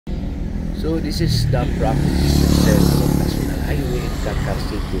So this is the practice of National Highway in Carcar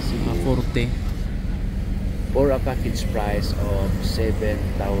City, Cebu. Forte. For a package price of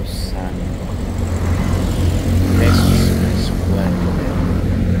 7,000 pesos per square kilometer.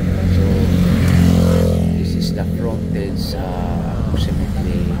 So this is the frontage,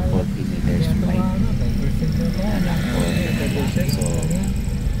 approximately 40 meters wide. So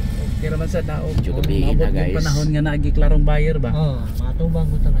Kira man sa daog. medyo gabihin na guys. Panahon nga nagiklarong buyer ba? Matubang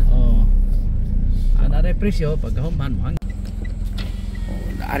ko tanan. Ana ray presyo pag human mo.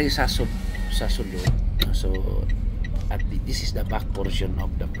 Naari sa sulod. So this is the back portion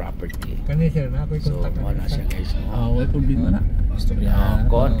of the property. Kani sir, na ako So kontak. wala siya guys. Wala problema na. Istorya.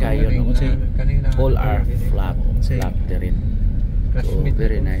 Kon kayo no. Kanina. All are flat terrain. So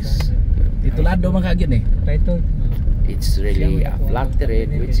very nice. Titulado man kagid eh. Title. It's really a flat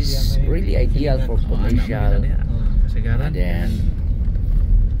terrain which is really ideal for commercial and then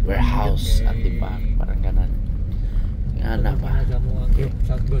warehouse at the back, parang ganan. Ana ba?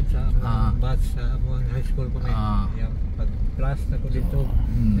 Sa good sa batch sa mga high school ko na. Pag class na ko dito,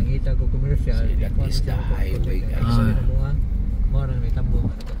 nakita ko commercial. So that is the highway guys. Mo na may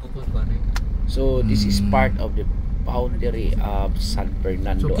tambo nakapukos ba ni. So this is part of the boundary of San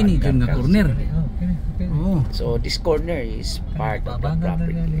Fernando. So kini and nga Carcar corner. City. So this corner is part of the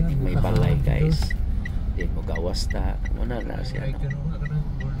property. May balay guys. Then mo gawas ta. Muna na siya.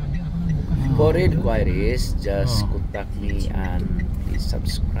 For inquiries, just contact me and please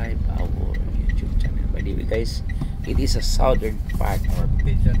subscribe our YouTube channel. By the way guys, it is a southern part of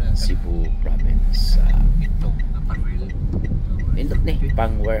Cebu province. Indot ni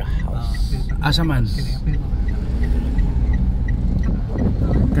pang warehouse. Asa man?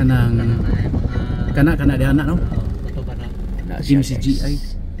 Kana di anak no? MCGI.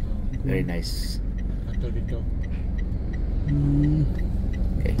 Very nice.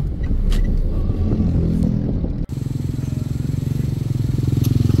 Okay.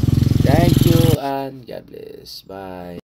 Thank you and God bless. Bye.